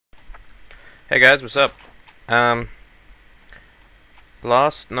Hey guys, what's up?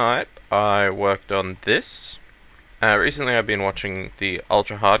 Last night I worked on this. Recently I've been watching the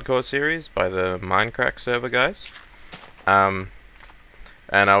Ultra Hardcore series by the Minecraft server guys. And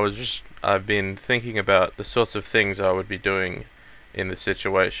I've been thinking about the sorts of things I would be doing in this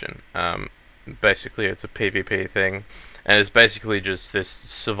situation. Basically it's a PvP thing, and it's basically just this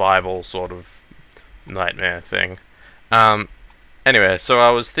survival sort of nightmare thing. Anyway, so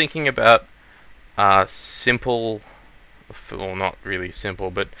I was thinking about simple, well, not really simple,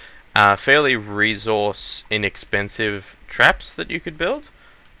 but fairly resource inexpensive traps that you could build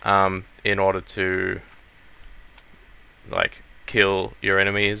in order to kill your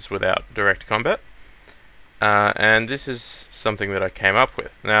enemies without direct combat. And this is something that I came up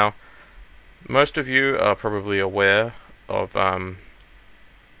with. Now, most of you are probably aware of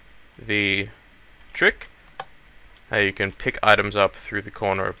the trick how you can pick items up through the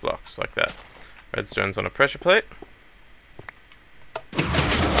corner of blocks like that. Redstone's on a pressure plate.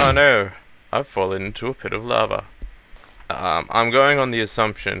 Oh no, I've fallen into a pit of lava. I'm going on the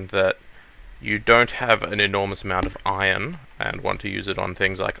assumption that you don't have an enormous amount of iron and want to use it on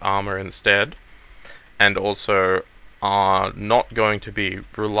things like armor instead, and also are not going to be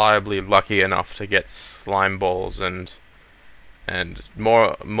reliably lucky enough to get slime balls and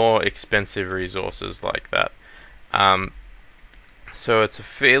more expensive resources like that. So it's a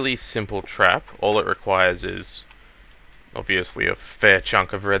fairly simple trap. All it requires is obviously a fair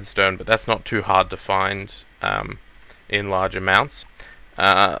chunk of redstone, but that's not too hard to find in large amounts.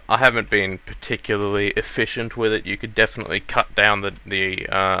 I haven't been particularly efficient with it. You could definitely cut down the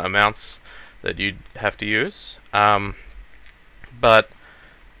amounts that you'd have to use. But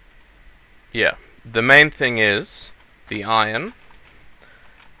yeah, the main thing is the iron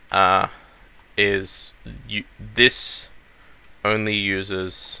this only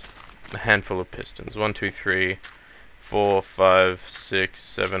uses a handful of pistons. 1, 2, 3, 4, 5, 6,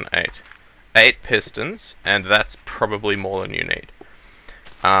 7, 8. 8 pistons, and that's probably more than you need.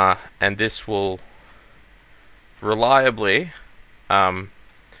 And this will reliably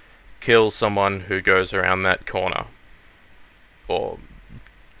kill someone who goes around that corner, or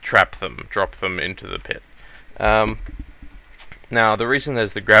trap them, drop them into the pit. Now, the reason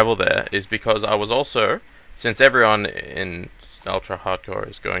there's the gravel there is because I was also, since everyone in Ultra Hardcore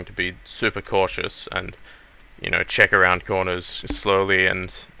is going to be super cautious and, you know, check around corners slowly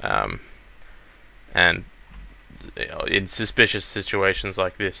and you know, in suspicious situations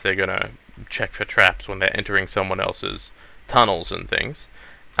like this, they're gonna check for traps when they're entering someone else's tunnels and things.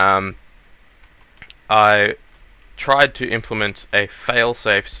 I tried to implement a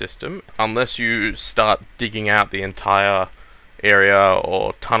fail-safe system. Unless you start digging out the entire area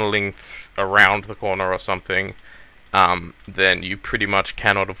or tunneling around the corner or something, then you pretty much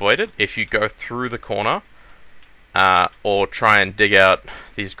cannot avoid it. If you go through the corner or try and dig out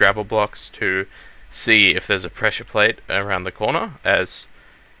these gravel blocks to see if there's a pressure plate around the corner, as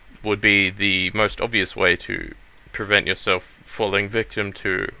would be the most obvious way to prevent yourself falling victim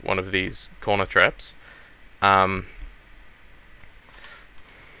to one of these corner traps, then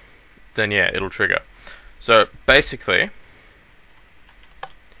yeah, it'll trigger. So basically,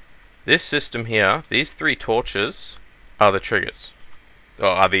 this system here, these 3 torches are the triggers, or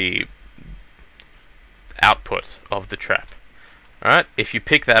are the output of the trap. Alright, if you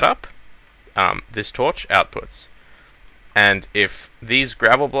pick that up, this torch outputs. And if these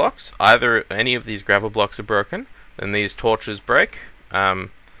gravel blocks, any of these gravel blocks are broken, then these torches break,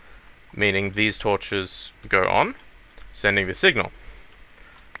 meaning these torches go on, sending the signal.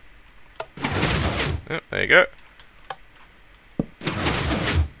 Oh, there you go.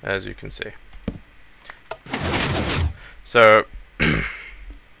 As you can see. So,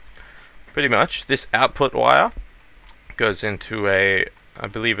 pretty much, this output wire goes into I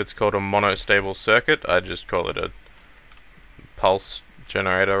believe it's called a monostable circuit. I just call it a pulse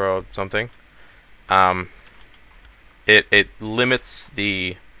generator or something. It limits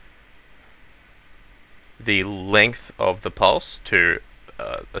the length of the pulse to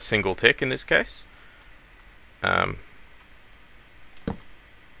a single tick in this case.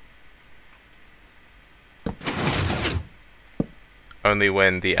 Only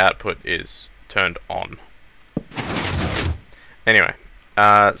when the output is turned on. Anyway,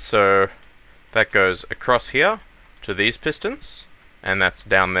 so that goes across here to these pistons, and that's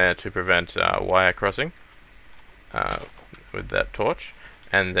down there to prevent wire crossing with that torch,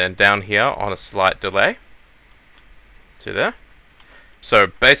 and then down here on a slight delay to there. So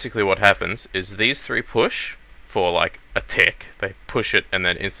basically what happens is these 3 push for like a tick, they push it and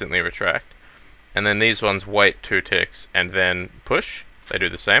then instantly retract, and then these ones wait 2 ticks and then push, they do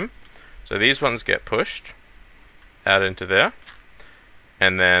the same. So these ones get pushed out into there,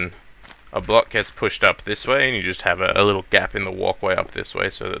 and then a block gets pushed up this way, and you just have a little gap in the walkway up this way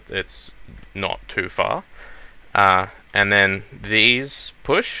so that it's not too far. And then these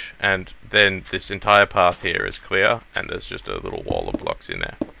push, and then this entire path here is clear, and there's just a little wall of blocks in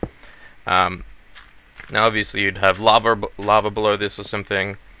there. Now obviously you'd have lava below this or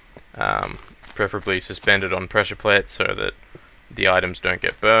something, preferably suspended on pressure plates so that the items don't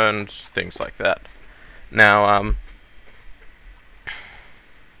get burned, things like that. Now,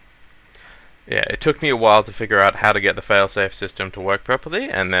 yeah, it took me a while to figure out how to get the failsafe system to work properly,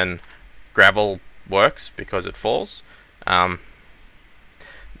 and then gravel works because it falls. The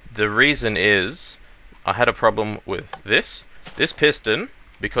reason is I had a problem with this piston,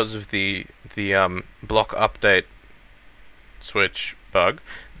 because of the block update switch bug.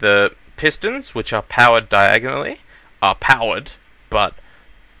 The pistons, which are powered diagonally, are powered but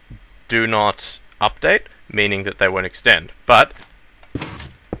do not update, meaning that they won't extend. But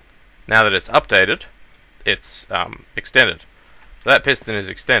now that it's updated, it's extended. So that piston is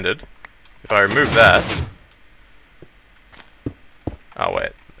extended. If I remove that, oh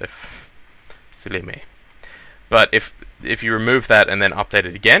wait, silly me. But if you remove that and then update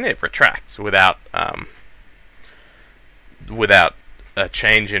it again, it retracts without a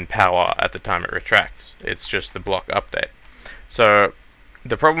change in power at the time it retracts. It's just the block update. So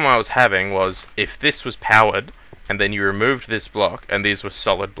the problem I was having was, if this was powered and then you removed this block, and these were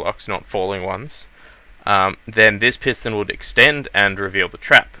solid blocks, not falling ones, then this piston would extend and reveal the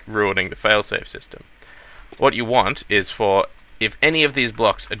trap, ruining the failsafe system. What you want is for, if any of these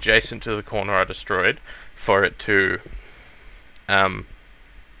blocks adjacent to the corner are destroyed, for it to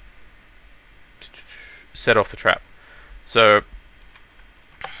set off the trap. So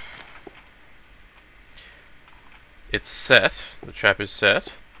it's set, the trap is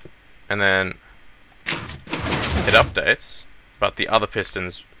set, and then it updates, but the other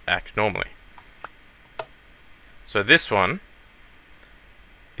pistons act normally. So this one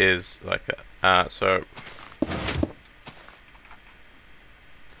is like that. So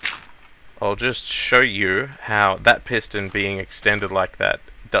I'll just show you how that piston being extended like that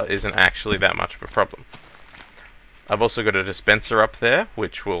isn't actually that much of a problem. I've also got a dispenser up there,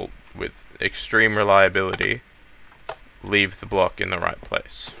 which will, with extreme reliability, leave the block in the right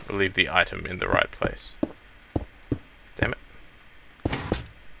place, or leave the item in the right place. Damn it.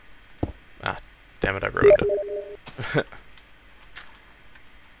 Ah, damn it, I ruined it.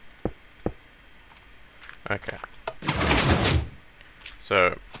 Okay.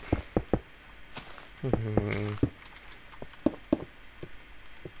 So,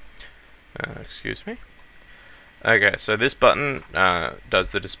 excuse me. Okay, so this button does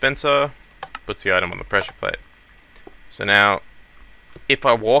the dispenser, puts the item on the pressure plate. So now, if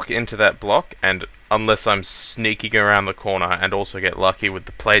I walk into that block, and unless I'm sneaking around the corner and also get lucky with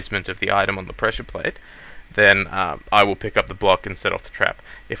the placement of the item on the pressure plate, then I will pick up the block and set off the trap.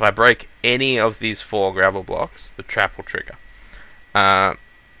 If I break any of these 4 gravel blocks, the trap will trigger.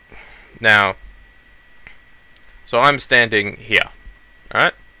 Now, so I'm standing here,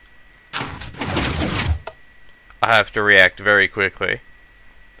 alright? I have to react very quickly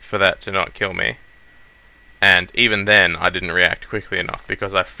for that to not kill me. And even then, I didn't react quickly enough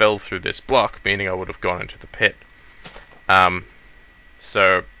because I fell through this block, meaning I would have gone into the pit.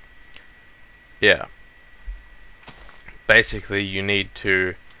 So, yeah. Basically, you need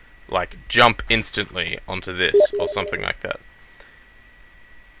to, like, jump instantly onto this, or something like that.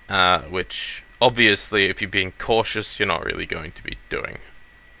 Which, obviously, if you're being cautious, you're not really going to be doing.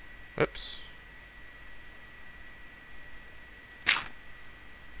 Oops.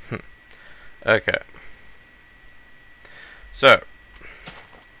 Okay. So,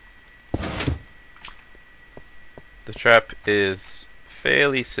 the trap is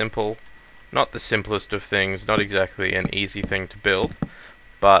fairly simple. Not the simplest of things, not exactly an easy thing to build,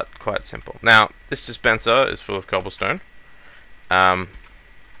 but quite simple. Now, this dispenser is full of cobblestone.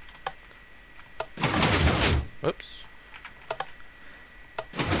 Oops.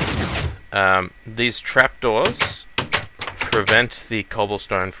 These trapdoors prevent the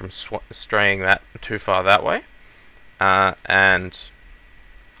cobblestone from straying that too far that way, and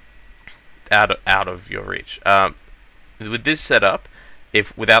out of your reach. With this setup,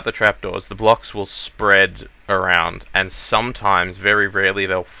 if without the trapdoors, the blocks will spread around, and sometimes, very rarely,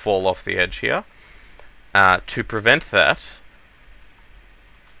 they'll fall off the edge here. To prevent that,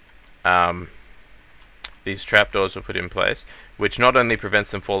 these trapdoors are put in place, which not only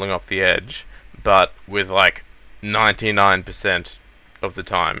prevents them falling off the edge, but with like 99% of the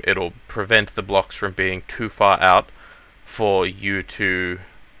time, it'll prevent the blocks from being too far out for you to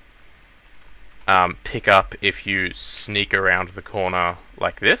pick up if you sneak around the corner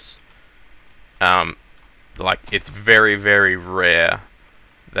like this. Like, it's very, very rare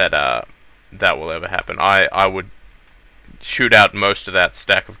that that will ever happen. I would shoot out most of that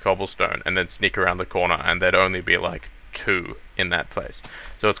stack of cobblestone and then sneak around the corner, and there'd only be like 2 in that place.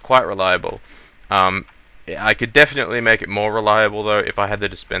 So it's quite reliable. I could definitely make it more reliable though if I had the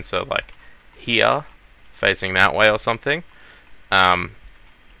dispenser like here, facing that way or something, and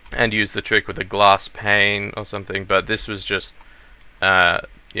use the trick with a glass pane or something. But this was just, what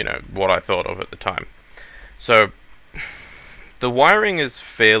I thought of at the time. So the wiring is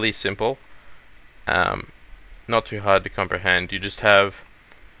fairly simple. Not too hard to comprehend. You just have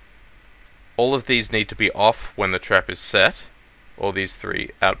all of these need to be off when the trap is set. All these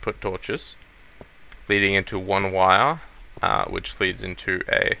 3 output torches leading into one wire, which leads into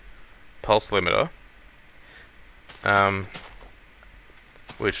a pulse limiter,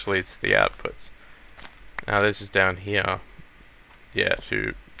 which leads to the outputs. Now this is down here,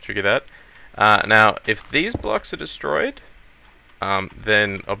 to trigger that. Now if these blocks are destroyed,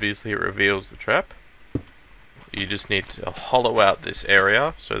 then obviously it reveals the trap. You just need to hollow out this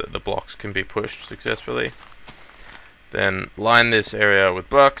area so that the blocks can be pushed successfully. Then line this area with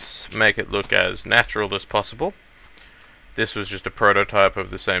blocks, make it look as natural as possible. This was just a prototype of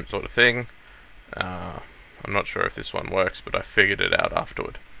the same sort of thing. I'm not sure if this one works, but I figured it out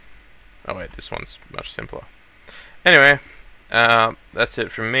afterward. Oh wait, this one's much simpler. Anyway, that's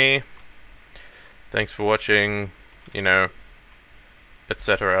it from me. Thanks for watching,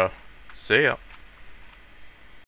 etc. See ya.